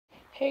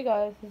Hey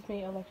guys, it's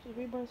me, Alexis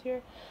Reborn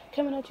here,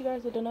 coming at you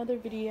guys with another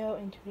video,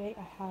 and today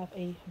I have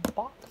a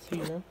box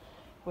here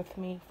with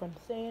me from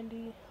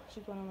Sandie.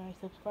 She's one of my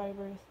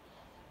subscribers.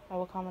 I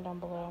will comment down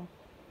below,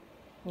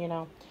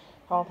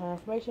 all her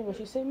information, but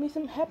she sent me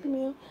some Happy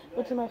Meal,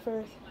 which is my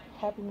first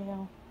Happy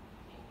Meal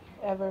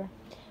ever,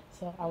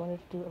 so I wanted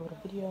to do a little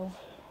video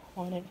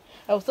on it.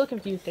 I was so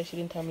confused that she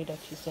didn't tell me that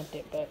she sent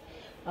it, but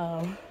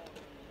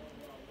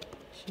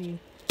she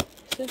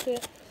sent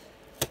it,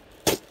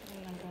 and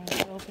I'm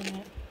going to open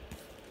it.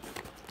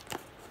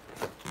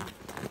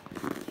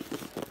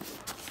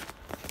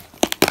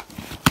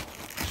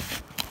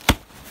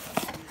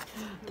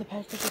 The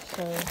package is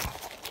so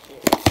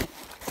cute.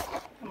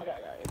 Oh my god,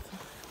 guys.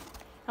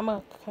 I'm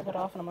gonna cut it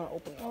off and I'm gonna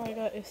open it. Oh my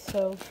god, it's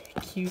so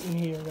cute in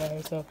here,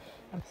 guys. So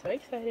I'm so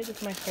excited.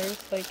 It's my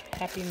first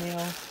Happy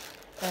Meal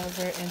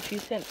ever, and she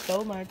sent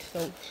so much.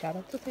 So shout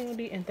out to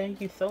Sandie and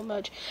thank you so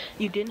much.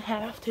 You didn't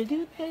have to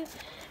do this,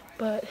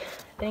 but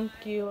thank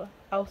you.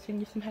 I'll send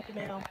you some Happy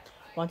Meal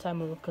once I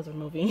move, because we're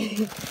moving.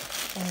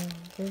 And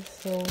this is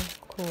so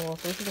cool.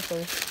 So this is the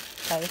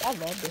first package. I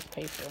love this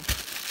paper.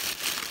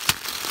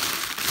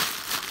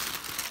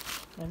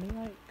 Let me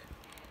I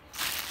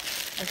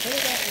could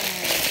have gotten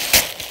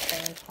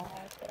my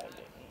tag, but I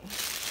didn't.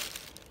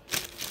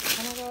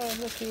 Oh my god,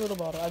 look, cute little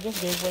bottle. I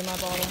just gave away my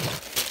bottle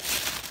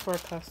for a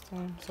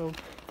custom, so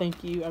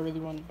thank you. I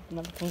really wanted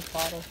another pink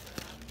bottle.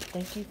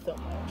 Thank you so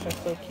much.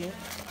 That's so cute.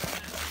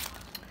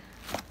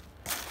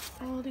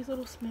 Oh, these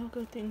little smell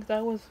good things.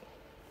 That was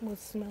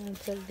smelling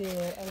so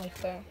good. I like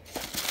that.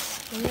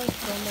 And there's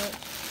so much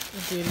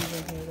goodies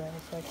in here,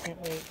 guys, so I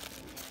can't wait.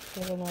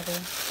 There's another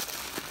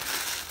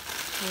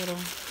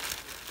little...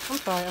 I'm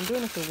sorry, I'm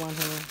doing this with one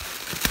hand.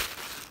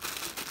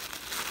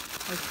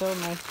 It's so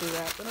nicely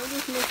wrapped, and I'm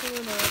just mixing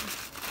it up.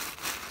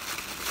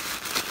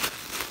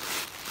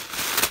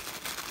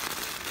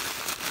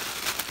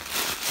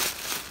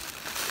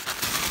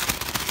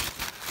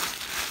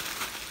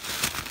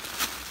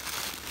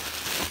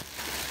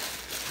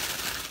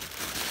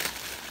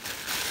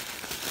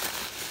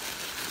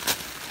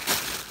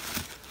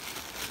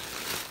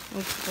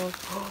 It's so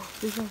cool.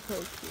 These are so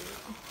cute.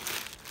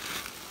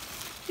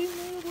 She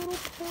made a little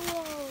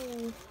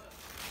pillow.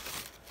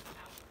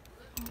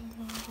 Oh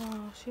my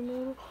gosh, she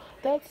made a...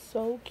 That's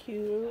so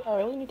cute. I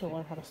really need to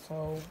learn how to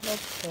sew.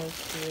 That's so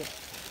cute.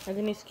 And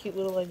then these cute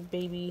little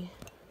baby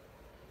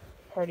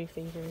party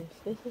favors.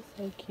 This is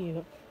so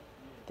cute.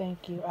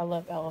 Thank you. I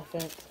love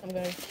elephants. I'm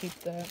gonna keep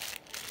that.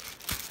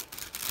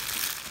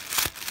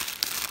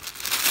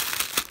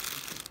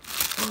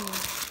 Oh,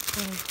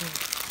 so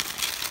good.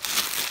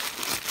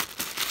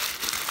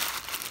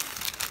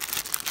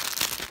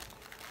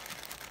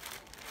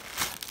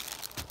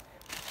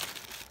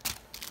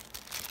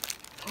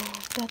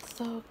 That's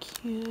so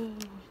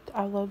cute.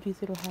 I love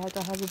these little hats.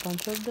 I have a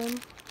bunch of them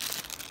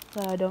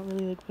that I don't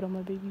really put on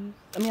my babies.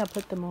 I mean, I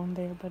put them on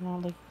there, but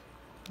not these.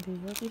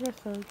 These are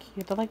so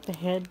cute. I like the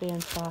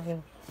headband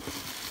style.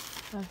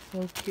 That's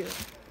so cute.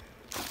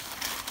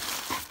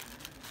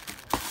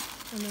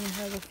 And then I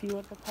have a few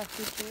other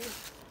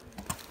packages.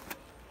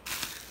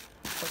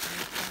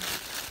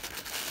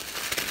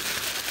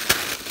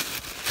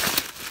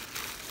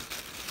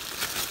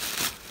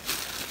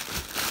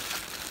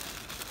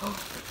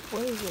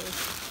 What is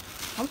this?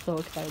 I'm so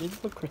excited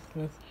for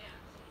Christmas.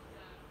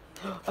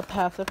 A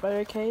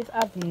pacifier case.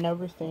 I've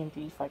never seen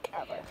these ever.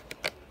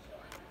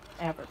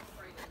 Ever.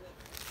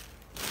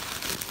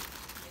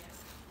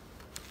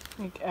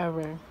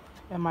 Ever.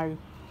 In my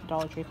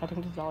Dollar Tree. I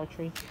think it's Dollar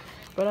Tree.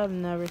 But I've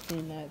never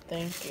seen that.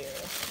 Thank you.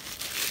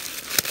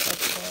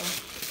 Okay.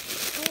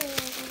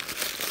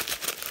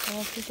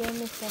 And she gave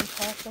me some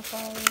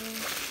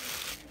pacifiers.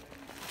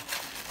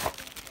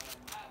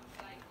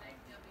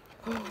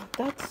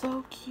 That's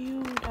so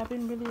cute. I've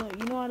been really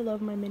I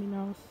love my Minnie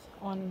Mouse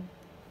on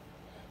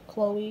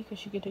Chloe because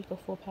she could take the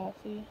full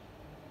passy.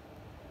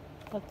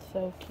 That's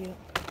so cute.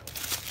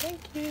 Thank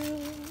you.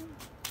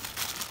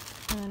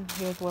 And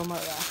here's one more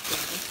last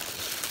thing.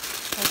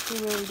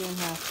 She really didn't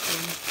have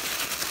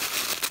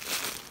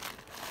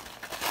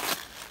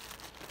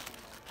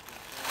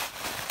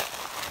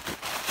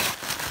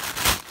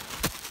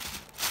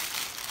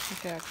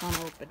to. Okay, I kind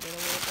of opened it a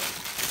little bit.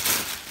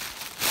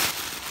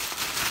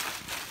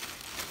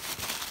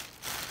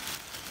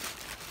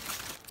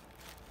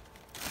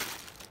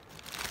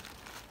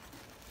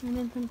 And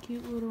then some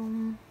cute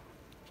little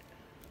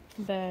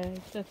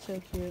bags. That's so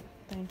cute.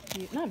 Thank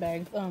you. Not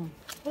bags.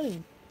 What is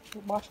it?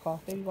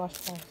 Washcloth. Baby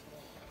washcloth.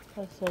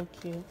 That's so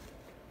cute.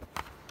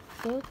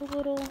 So it's a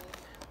little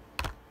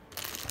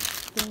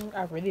thing.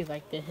 I really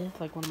like this. It's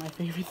one of my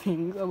favorite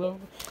things. I love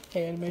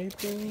handmade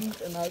things,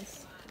 and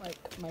that's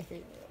my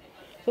favorite.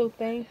 So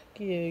thank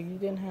you. You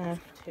didn't have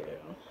to.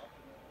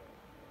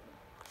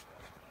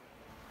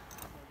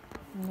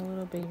 And a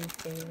little baby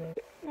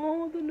favorite.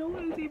 Oh, the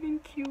note is even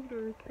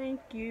cuter.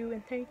 Thank you.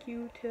 And thank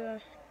you to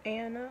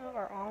Anna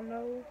or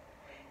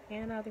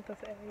Anna, I think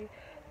that's A.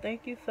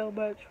 Thank you so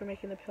much for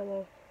making the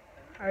pillow.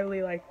 I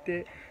really liked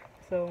it.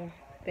 So,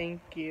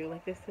 thank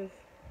you. This is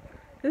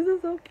This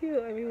is so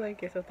cute. I really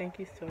like it. So thank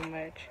you so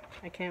much.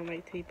 I can't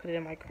wait till you put it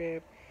in my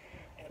crib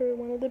for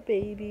one of the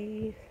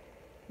babies.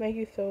 Thank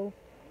you so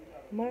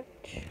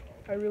much.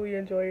 I really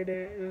enjoyed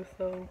it. It was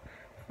so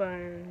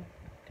fun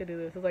to do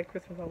this. It's like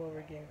Christmas all over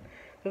again.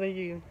 So thank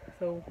you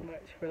so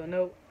much for the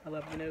note. I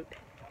love the note.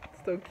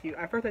 It's so cute.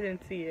 At first I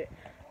didn't see it,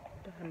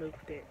 but I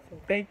moved it. So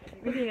thank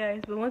you. Okay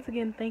guys, but once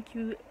again, thank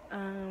you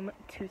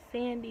to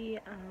Sandie.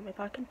 If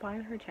I can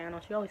find her channel,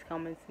 she always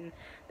comments and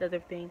does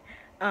everything.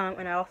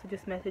 And I also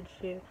just messaged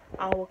you.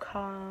 I will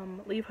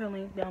leave her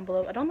link down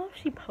below. I don't know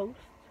if she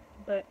posts,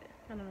 but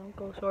I don't know,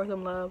 go show her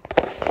some love.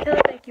 Tell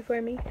her thank you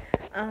for me.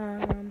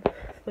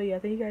 So yeah,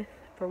 thank you guys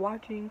for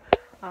watching.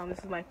 This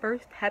is my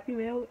first happy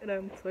mail and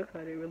I'm so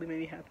excited. It really made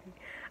me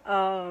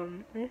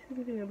happy. This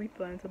is gonna be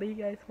fun. So thank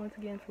you guys once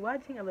again for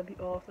watching. I love you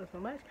all so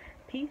much.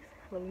 Peace.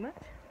 Love you much.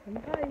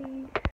 And bye.